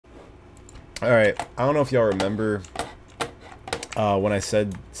Alright, I don't know if y'all remember when I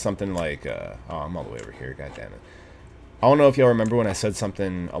said something like, oh, I'm all the way over here, god damn it. I don't know if y'all remember when I said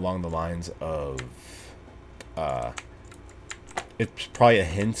something along the lines of, it's probably a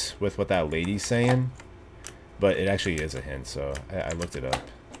hint with what that lady's saying, but it actually is a hint, so I looked it up.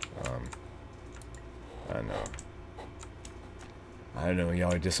 I don't know,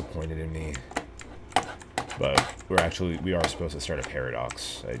 y'all are disappointed in me. But we are supposed to start a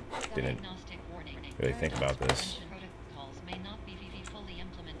paradox. I didn't really think about this.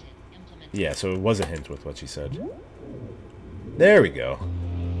 Yeah, so it was a hint with what she said. There we go.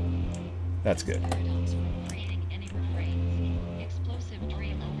 That's good.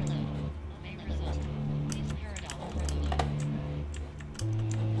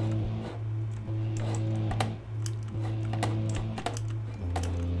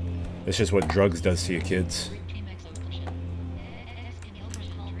 It's just what drugs does to you kids.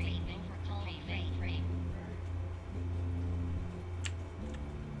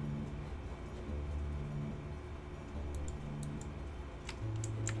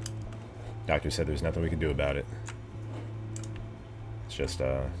 Doctor said there's nothing we can do about it. It's just,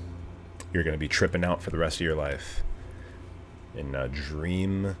 you're gonna be tripping out for the rest of your life. In a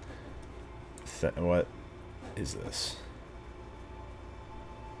dream... What is this?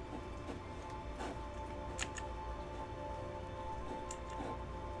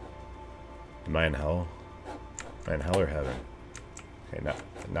 Am I in hell? Am I in hell or heaven? Okay,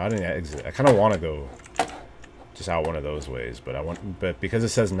 not an exit. I kind of want to go just out one of those ways, but because it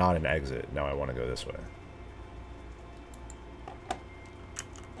says not an exit, now I want to go this way.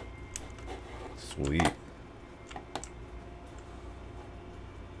 Sweet.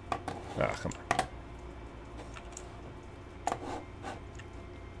 Ah, come on.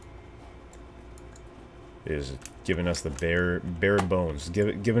 It is giving us the bare bones,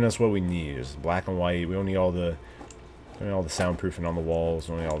 giving us what we need. It's black and white. We don't need all the soundproofing on the walls.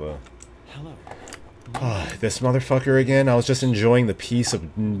 We don't need all the. Hello. This motherfucker again. I was just enjoying the peace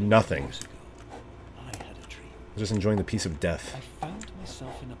of nothing. I had a dream. I was just enjoying the peace of death. I found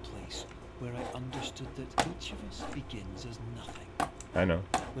myself in a place where I understood that each of us begins as nothing. I know.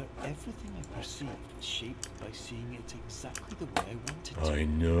 Where everything I perceived was shaped by seeing it exactly the way I wanted to. I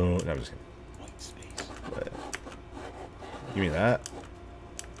know. No, I'm just kidding. White space. What? You mean that?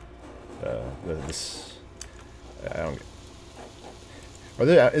 This. I don't get.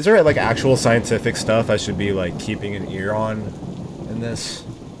 Is there like actual scientific stuff I should be like keeping an ear on in this?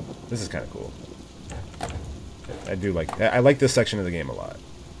 This is kind of cool. I do like. I like this section of the game a lot.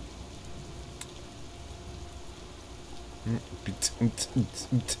 It's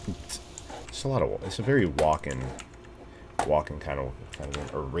a lot of. It's a very walking kind of thing.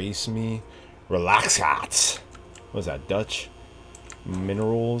 Erase me, relaxat. What is that? Dutch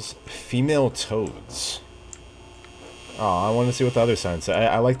minerals, female toads. Oh, I want to see what the other signs say.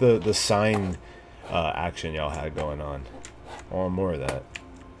 I like the sign action y'all had going on. I want more of that.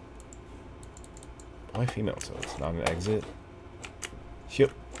 Why female toads? Not an exit?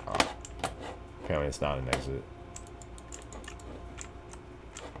 Yep. Oh. Apparently it's not an exit.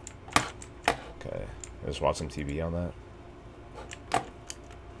 Okay. Just watch some TV on that.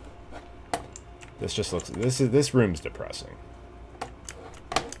 This just looks. This room's depressing.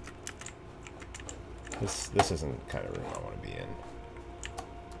 This isn't the kind of room I want to be in.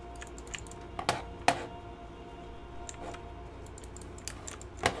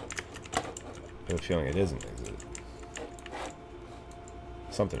 I have a feeling it isn't, is it?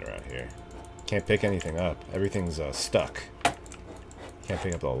 Something around here. Can't pick anything up. Everything's stuck. Can't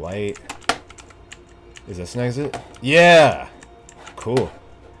pick up the light. Is this an exit? Yeah! Cool.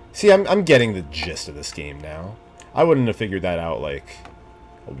 See, I'm getting the gist of this game now. I wouldn't have figured that out, like,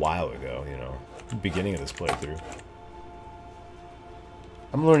 a while ago, you know. Beginning of this playthrough.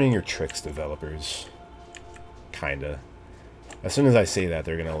 I'm learning your tricks, developers. Kinda. As soon as I say that,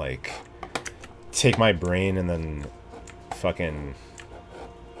 they're gonna, like, take my brain and then fucking...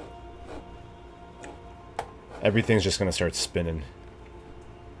 everything's just gonna start spinning.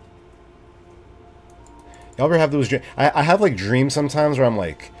 Y'all ever have those dreams? I have, like, dreams sometimes where I'm,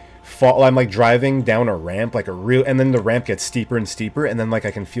 like... I'm like driving down a ramp, like a real, and then the ramp gets steeper and steeper, and then like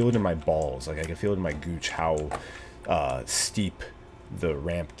I can feel it in my balls, like I can feel it in my gooch how steep the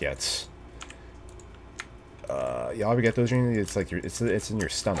ramp gets. Y'all ever get those dreams? It's like it's in your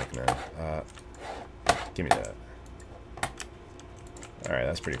stomach, man. Give me that. All right,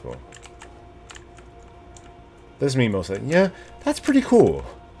 that's pretty cool. This is me mostly. Yeah, that's pretty cool.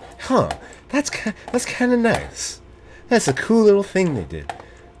 Huh? That's kind of nice. That's a cool little thing they did.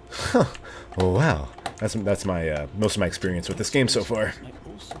 Huh. Oh, wow. That's my most of my experience with this game so far. I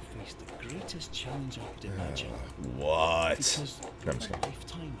also faced a greatest challenge I could imagine. What? Because No, I'm with just a kidding.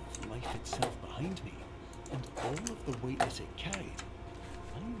 lifetime of life itself behind me, and all of the weight that it carried,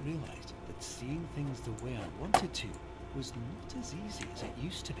 I realized that seeing things the way I wanted to was not as easy as it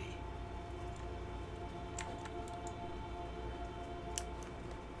used to be.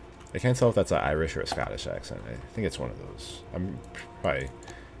 I can't tell if that's an Irish or a Scottish accent. I think it's one of those. I'm probably...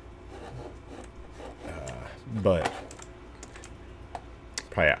 but...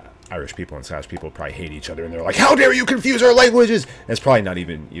 probably Irish people and Scottish people probably hate each other, and they're like, how dare you confuse our languages! And it's probably not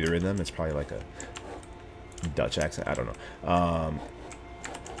even either of them. It's probably like a Dutch accent. I don't know.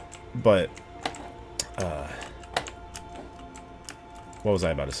 But... what was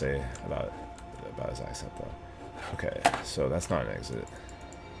I about to say about his accent, though? Okay, so that's not an exit.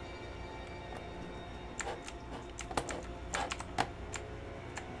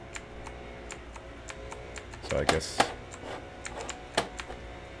 So I guess...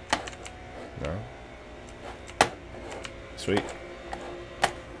 no? Sweet.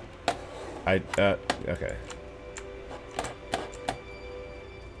 Okay.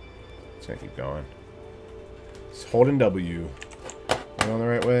 Just gonna keep going. Just holding W. Am I going the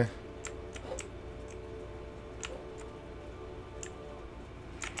right way?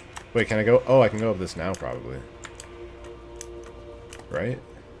 Wait, can I go? Oh, I can go up this now, probably. Right?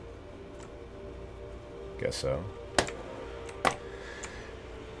 Guess so.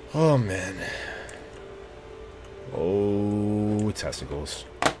 Oh, man. Oh, testicles.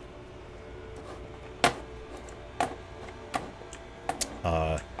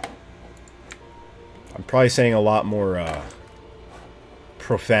 I'm probably saying a lot more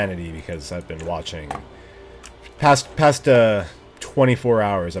profanity because I've been watching past 24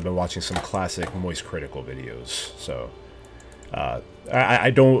 hours. I've been watching some classic Moist Critical videos, so I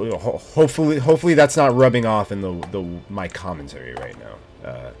don't. Hopefully that's not rubbing off in my commentary right now.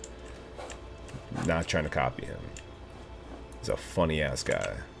 Not trying to copy him. He's a funny ass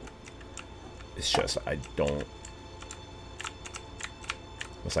guy. It's just I don't.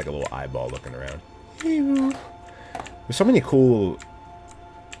 Looks like a little eyeball looking around. There's so many cool.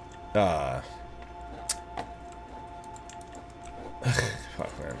 Fuck,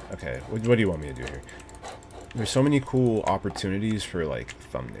 man. Okay, what do you want me to do here? There's so many cool opportunities for like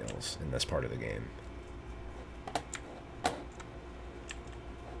thumbnails in this part of the game.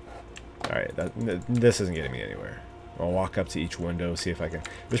 Alright, this isn't getting me anywhere. I'll walk up to each window, see if I can...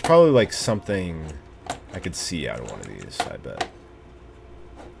 There's probably like something I could see out of one of these, I bet.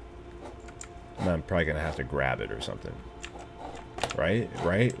 And I'm probably going to have to grab it or something. Right?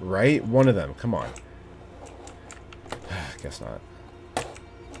 One of them. Come on. Guess not.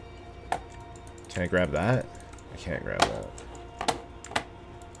 Can I grab that? I can't grab that.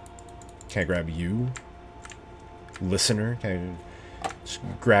 Can I grab you? Listener? Can I just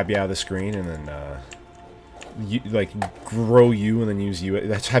grab you out of the screen and then, like, grow you and then use you?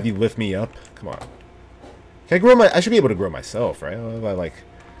 That's have you lift me up? Come on. Can I grow I should be able to grow myself, right? If I, like,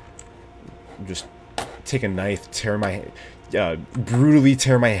 just take a knife, brutally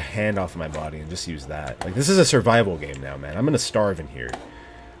tear my hand off of my body and just use that. Like, this is a survival game now, man. I'm gonna starve in here.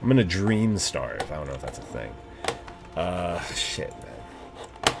 I'm gonna dream starve. I don't know if that's a thing. Shit,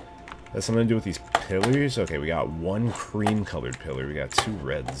 man. That's something to do with these pillars? Okay, we got one cream-colored pillar. We got two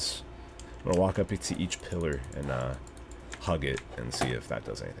reds. I'm gonna walk up to each pillar and, hug it and see if that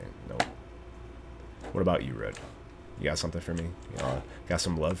does anything. Nope. What about you, red? You got something for me? Got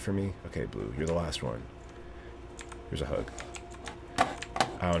some love for me? Okay, blue, you're the last one. Here's a hug.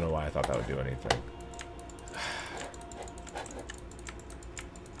 I don't know why I thought that would do anything.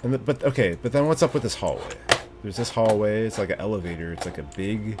 And but then what's up with this hallway? There's this hallway. It's like an elevator. It's like a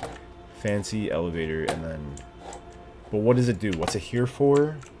big, fancy elevator, and then... But what does it do? What's it here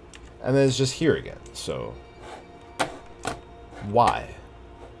for? And then it's just here again. So... Why?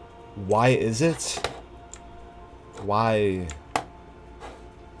 Why is it? Why...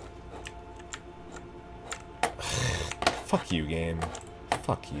 Fuck you, game.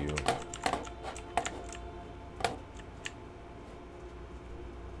 Fuck you.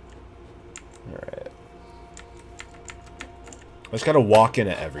 Alright. I just gotta walk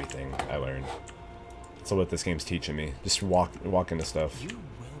into everything, I learned. That's what this game's teaching me. Just walk into stuff. You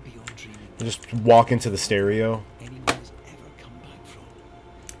will be on dreaming. Just walk into the stereo. Anyone has ever come back from.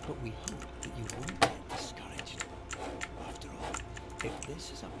 But we hope that you won't get discouraged. After all, if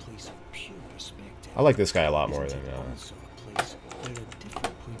this is a place of pure perspective, I like this guy a lot more than also a place where a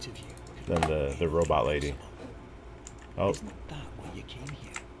different point of view could the robot lady. Oh. Isn't that why you came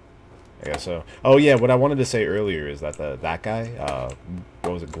here? I guess so. Oh yeah, what I wanted to say earlier is that that guy,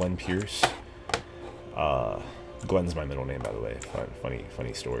 what was it, Glenn Pierce? Glenn's my middle name, by the way.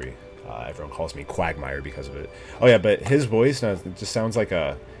 Funny story. Everyone calls me Quagmire because of it. Oh yeah, but his voice, now, it just sounds like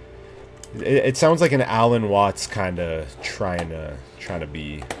a... It sounds like an Alan Watts kind of trying to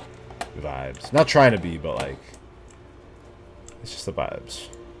be vibes. Not trying to be, but like... It's just the vibes.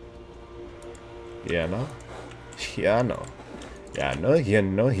 Yeah, no? Yeah, no. Yeah, no, yeah,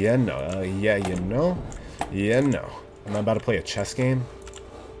 no, yeah, no. Yeah, you know? Yeah, no. Am I about to play a chess game?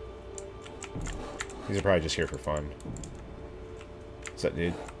 These are probably just here for fun. What's up,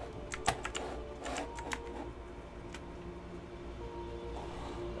 dude?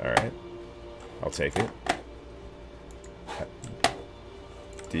 Alright. I'll take it.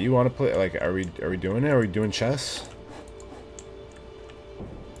 Do you want to play, like, are we doing it? Are we doing chess?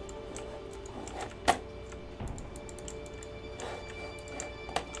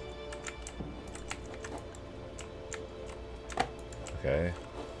 Okay.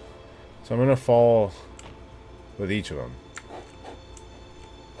 So I'm gonna fall with each of them.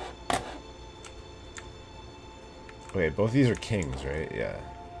 Okay, both of these are kings, right? Yeah,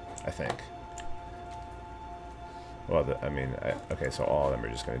 I think. Well, I mean, okay, so all of them are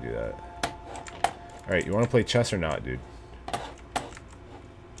just gonna do that. Alright, you wanna play chess or not, dude?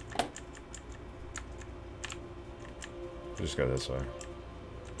 Just go this way.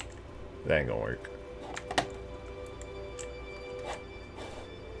 That ain't gonna work.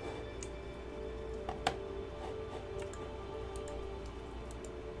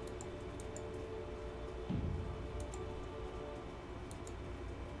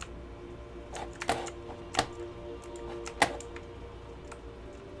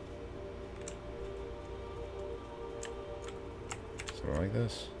 Something like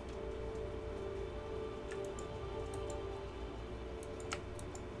this.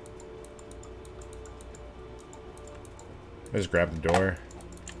 Just grab the door.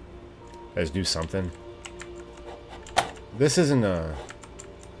 Let's do something. This isn't a...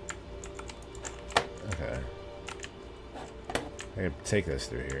 Okay. I can take this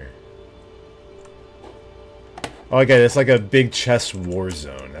through here. Oh, okay, it's like a big chess war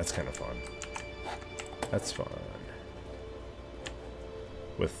zone. That's kind of fun. That's fun.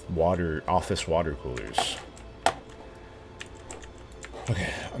 With water, office water coolers.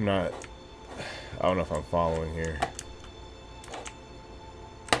 Okay, I'm not... I don't know if I'm following here.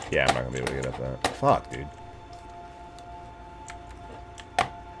 Yeah, I'm not gonna be able to get up that. Fuck, dude.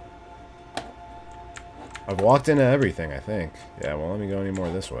 I've walked into everything, I think. Yeah, well, let me go any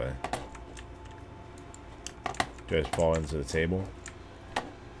more this way. Do I just fall into the table?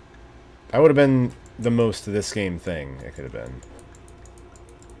 That would have been the most this game thing it could have been.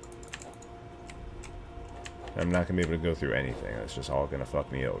 I'm not gonna be able to go through anything. That's just all gonna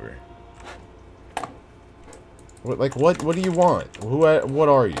fuck me over. What do you want? What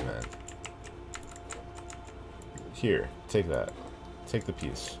are you, man? Here, take that. Take the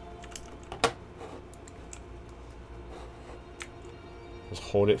piece. Just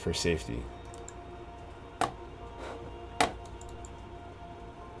hold it for safety.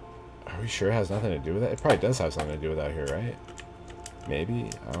 Are we sure it has nothing to do with that? It probably does have something to do with out here, right? Maybe?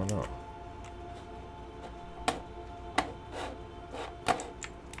 I don't know.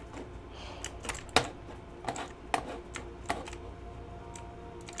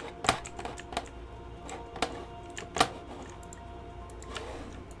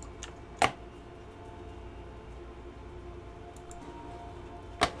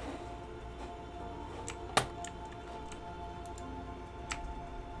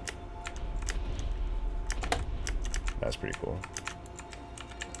 That's pretty cool.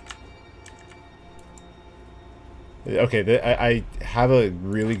 Okay, I have a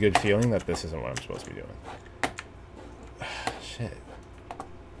really good feeling that this isn't what I'm supposed to be doing. Shit.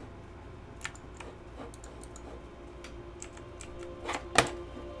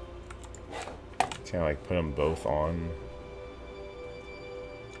 Can I like put them both on?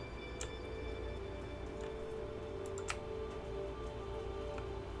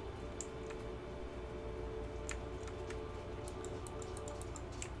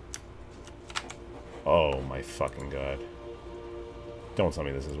 Oh my fucking god. Don't tell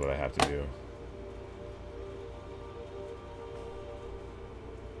me this is what I have to do.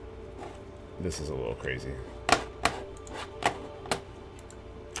 This is a little crazy.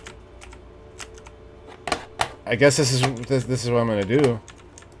 I guess this is what I'm gonna do.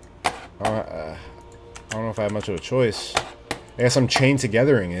 I don't know if I have much of a choice. I guess I'm chain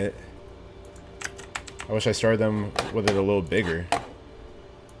togethering it. I wish I started them with it a little bigger.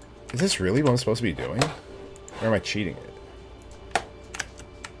 Is this really what I'm supposed to be doing? Or am I cheating it?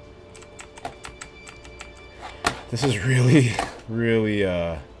 This is really, really,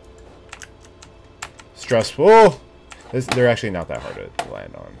 stressful. They're actually not that hard to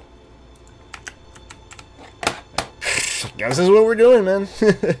land on. I guess this is what we're doing, man.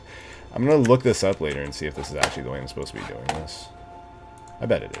 I'm gonna look this up later and see if this is actually the way I'm supposed to be doing this. I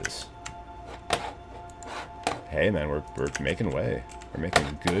bet it is. Hey, man, we're making way. We're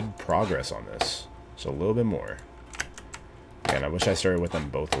making good progress on this. Just a little bit more. Man, I wish I started with them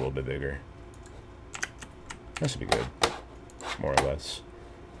both a little bit bigger. That should be good. More or less.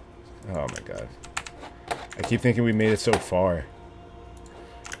 Oh my god. I keep thinking we made it so far.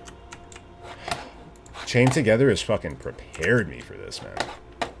 Chain Together has fucking prepared me for this, man.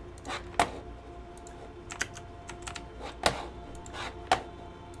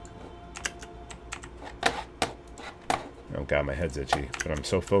 Oh god, my head's itchy. But I'm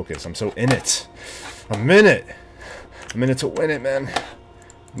so focused. I'm so in it. I'm in it. I'm in it to win it, man.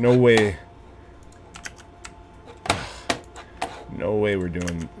 No way. No way we're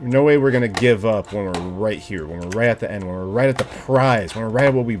doing... No way we're gonna give up when we're right here. When we're right at the end. When we're right at the prize. When we're right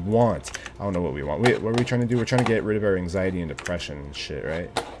at what we want. I don't know what we want. What are we trying to do? We're trying to get rid of our anxiety and depression and shit,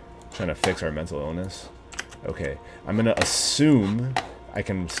 right? Trying to fix our mental illness. Okay. I'm gonna assume I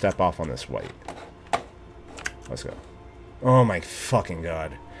can step off on this white. Let's go. Oh my fucking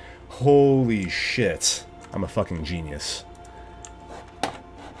god. Holy shit. I'm a fucking genius.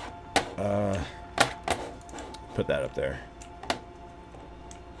 Put that up there.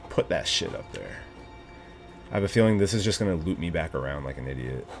 Put that shit up there. I have a feeling this is just gonna loop me back around like an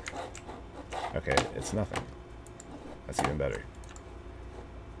idiot. Okay, it's nothing. That's even better.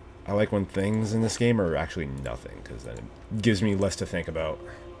 I like when things in this game are actually nothing, because then it gives me less to think about.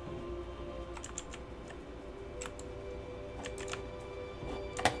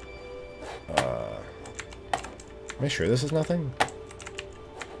 Am I sure this is nothing?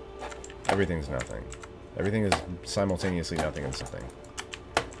 Everything's nothing. Everything is simultaneously nothing and something.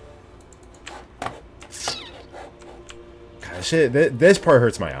 God, shit, this part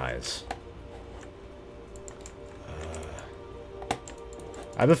hurts my eyes.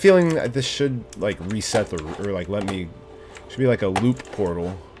 I have a feeling that this should, like, reset the... Or, like, let me... Should be like a loop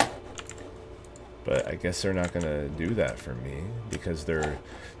portal. But I guess they're not gonna do that for me. Because they're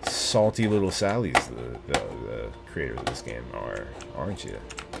salty little Sallies, the creators of this game are. Aren't you?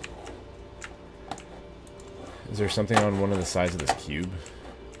 Is there something on one of the sides of this cube?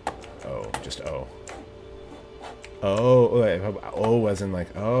 Oh, just O. Oh, as in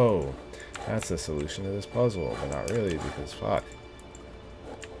like, oh. That's the solution to this puzzle. But not really, because fuck.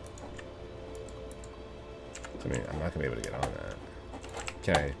 I mean, I'm not going to be able to get on that.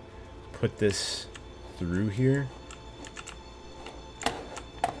 Can I put this through here?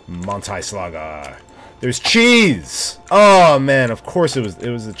 Montai-Slagar. There's cheese! Oh, man, of course it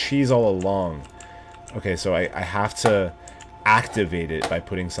was the cheese all along. Okay, so I have to activate it by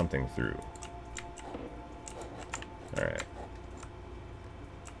putting something through. Alright.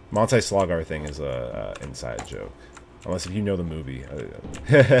 Montai-Slagar thing is a inside joke. Unless if you know the movie.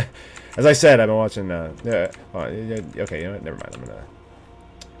 As I said, I've been watching... okay, you know what? Never mind. I'm gonna...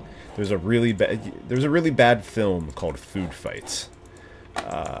 There's a really bad film called Food Fights.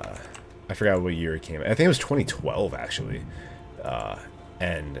 I forgot what year it came out. I think it was 2012, actually.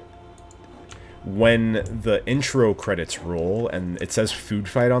 And when the intro credits roll and it says Food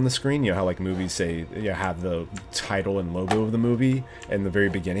Fight on the screen, you know how like movies say you have the title and logo of the movie in the very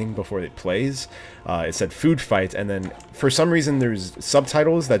beginning before it plays. It said Food Fight, and then for some reason there's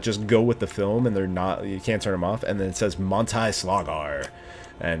subtitles that just go with the film and they're not, you can't turn them off, and then it says Montai-Slagar,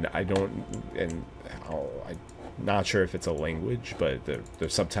 and I'm not sure if it's a language, but the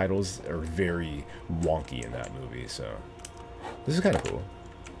subtitles are very wonky in that movie, so this is kind of cool.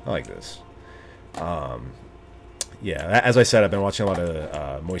 I like this. Yeah, as I said, I've been watching a lot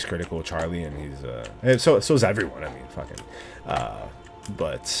of Moist Critical Charlie, and he's so is everyone. I mean, fucking.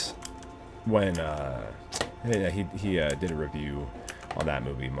 But when he did a review on that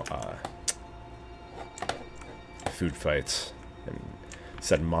movie, Food Fights, and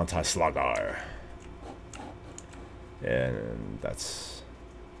said Montai-Slagar, and this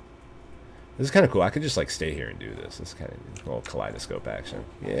is kind of cool. I could just like stay here and do this. This is kind of a little kaleidoscope action.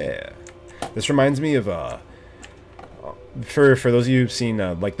 Yeah. This reminds me of for those of you who've seen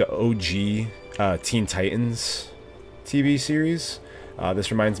like the OG Teen Titans TV series. This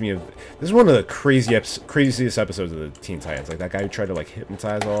reminds me of, this is one of the craziest episodes of the Teen Titans. Like that guy who tried to like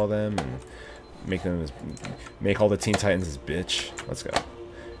hypnotize all of them and make all the Teen Titans his bitch. Let's go.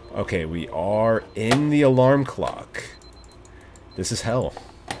 Okay, we are in the alarm clock. This is hell.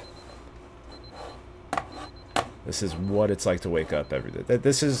 This is what it's like to wake up every day.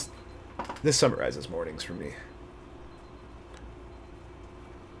 This summarizes mornings for me.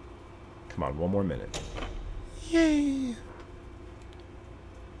 Come Come on, one more minute. Yay!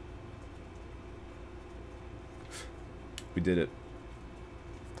 We did it.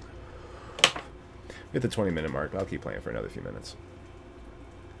 We hit the 20-minute mark. I'll keep playing for another few minutes.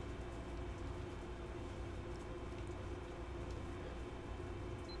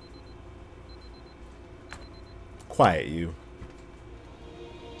 Quiet, you.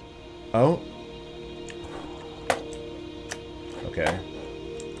 Oh. Okay.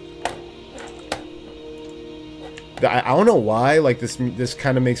 I don't know why, like, this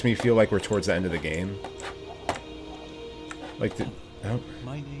kind of makes me feel like we're towards the end of the game. Like, oh.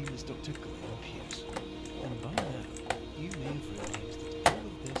 My name is Dr. Glenn Pierce, and by now, you may have realized that all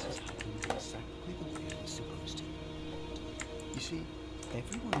of this has happened exactly the way it was supposed to. You see,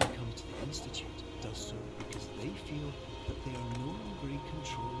 everyone who comes to the Institute does so because they feel that they are no longer in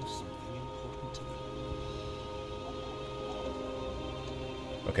control of something important to them.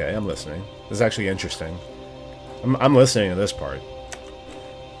 Okay, I'm listening. This is actually interesting. I'm listening to this part.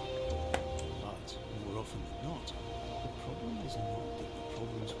 But more often than not, the problem is not that the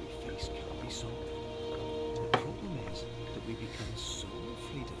problems we face can't be solved. The problem is that we become so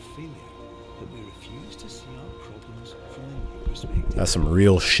afraid of failure that we refuse to see our problems from a new perspective. That's some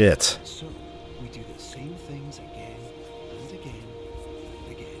real shit. So we do the same things again and again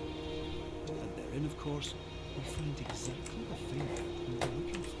and again. And therein, of course, we find exactly the failure we were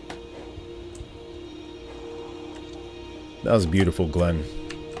looking for. That was beautiful, Glenn.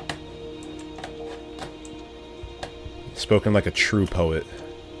 Spoken like a true poet.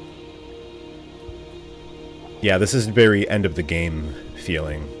 Yeah, this is very end of the game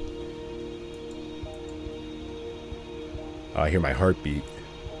feeling. Oh, I hear my heartbeat.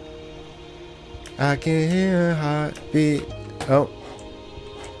 I can hear a heartbeat. Oh.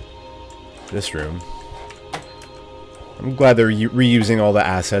 This room. I'm glad they're reusing all the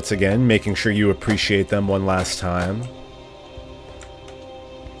assets again, making sure you appreciate them one last time.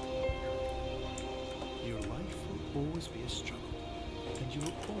 Your life will always be a struggle, and you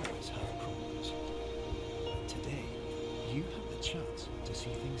will always have problems. But today, you have the chance to see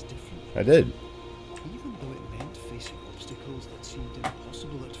things differently. I did. Even though it meant facing obstacles that seemed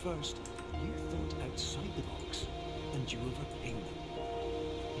impossible at first, you thought outside the box, and you overcame them.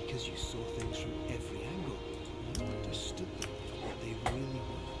 Because you saw things from every angle, you understood them for what they really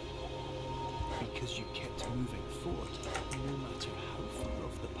were. Because you kept moving forward, no matter how far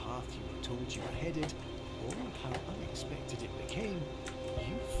off the path you were told you were headed, or how unexpected it became,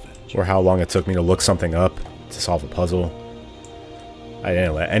 you found Or how long it took me to look something up to solve a puzzle. I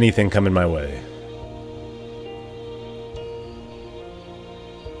didn't let anything come in my way.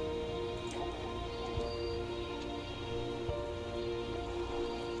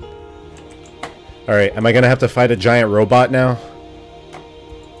 Alright, am I gonna have to fight a giant robot now?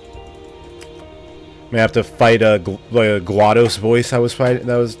 I'm gonna have to fight a GLaDOS voice that was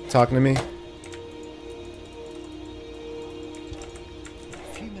talking to me? in a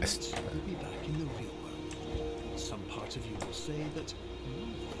few minutes, you'll be back in the real world. Some part of you will say that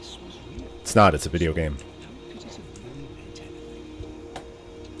none of this was real. It's not, it's a video game. How could it have really meant anything?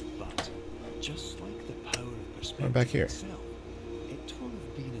 But just like the power of perspective back here. itself, it will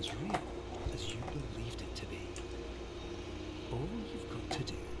have been as real as you believed it to be. All you've got to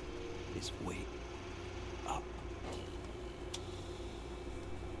do is wait up.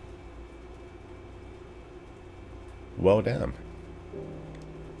 Well, damn.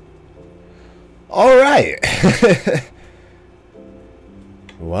 Alright.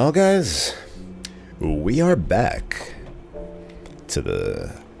 Well, guys, we are back to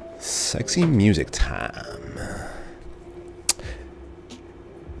the sexy music time.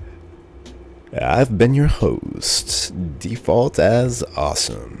 I've been your host,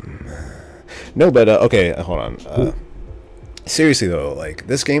 DefaultAsAwesome. No, but, okay, hold on. Seriously, though, like,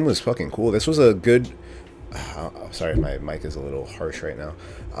 this game was fucking cool. This was a good... sorry if my mic is a little harsh right now.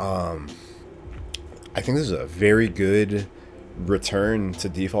 I think this is a very good return to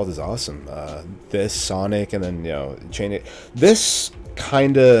DefaultAsAwesome. This, Sonic, and then, you know, Chain it. This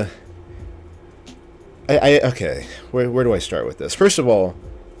kind of... okay, where do I start with this? First of all,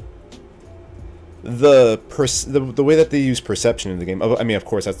 the way that they use perception in the game. I mean, of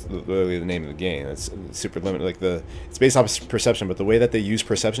course, that's literally the name of the game. It's Superliminal. Like it's based off perception, but the way that they use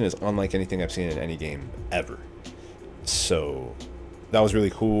perception is unlike anything I've seen in any game ever. So that was really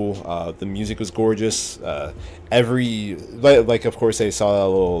cool. The music was gorgeous. Like of course they saw a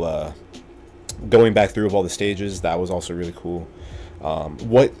little going back through of all the stages. That was also really cool.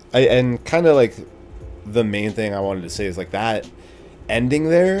 And kind of like the main thing I wanted to say is like that ending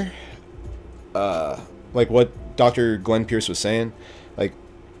there. Like what Dr. Glenn Pierce was saying, like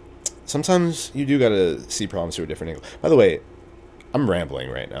sometimes you do gotta see problems through a different angle. By the way, I'm rambling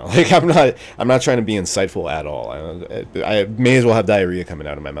right now. Like I'm not trying to be insightful at all. I may as well have diarrhea coming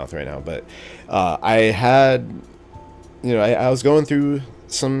out of my mouth right now. But I had, you know, I was going through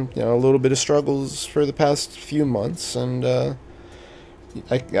some, you know, a little bit of struggles for the past few months, and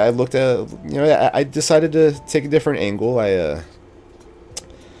I looked at, you know, I decided to take a different angle.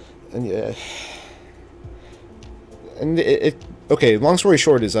 Okay, long story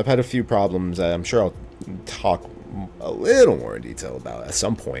short is I've had a few problems. I'm sure I'll talk a little more in detail about at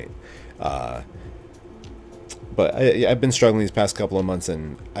some point. But I've been struggling these past couple of months,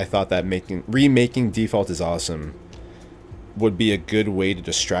 and I thought that remaking Default is Awesome would be a good way to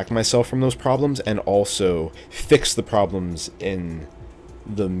distract myself from those problems and also fix the problems in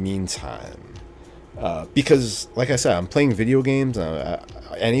the meantime. Because, like I said, I'm playing video games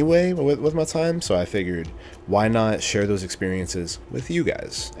anyway with my time, so I figured, why not share those experiences with you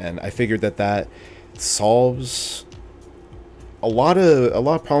guys? And I figured that solves a lot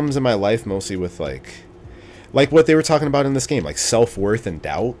of problems in my life, mostly with like what they were talking about in this game, like self-worth and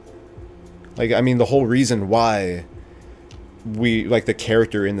doubt. Like, I mean, the whole reason why the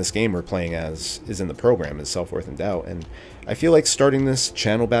character in this game we're playing as is in the program is self-worth and doubt. And I feel like starting this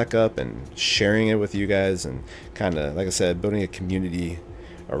channel back up and sharing it with you guys and kind of, like I said, building a community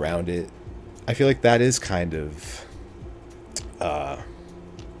around it, I feel like that is kind of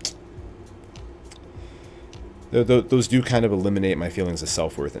those do kind of eliminate my feelings of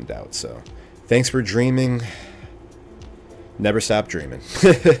self-worth and doubt. So thanks for dreaming. Never stop dreaming.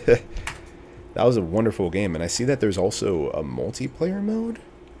 That was a wonderful game, and I see that there's also a multiplayer mode,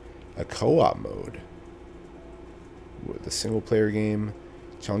 a co-op mode. With the single-player game,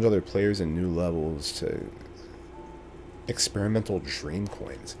 challenge other players in new levels to experimental dream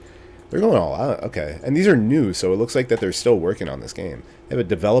coins. They're going all out. Okay, and these are new, so it looks like that they're still working on this game. They have a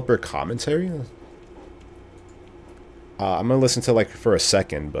developer commentary. I'm gonna listen to for a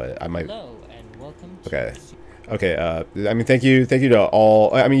second, but I might. Hello and welcome. Okay. Okay, I mean, thank you to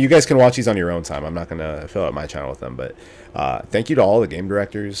all. I mean, you guys can watch these on your own time. I'm not gonna fill out my channel with them, but thank you to all the game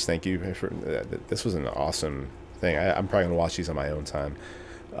directors. Thank you for this was an awesome thing. I'm probably gonna watch these on my own time,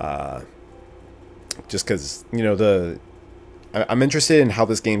 just because, you know, I'm interested in how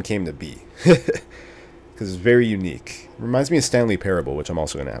this game came to be, because it's very unique. It reminds me of Stanley Parable, which I'm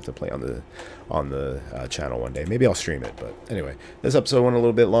also gonna have to play on the channel one day. Maybe I'll stream it. But anyway, this episode went a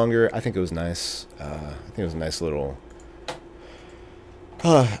little bit longer. I think it was nice. I think it was a nice little.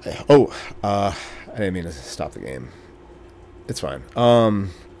 I didn't mean to stop the game. It's fine.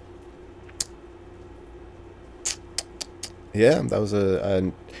 Yeah, that was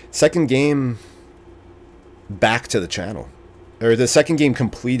a second game back to the channel, or the second game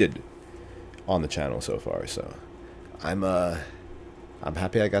completed on the channel so far. So I'm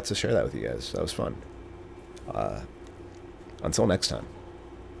happy I got to share that with you guys. That was fun. Until next time.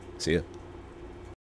 See ya.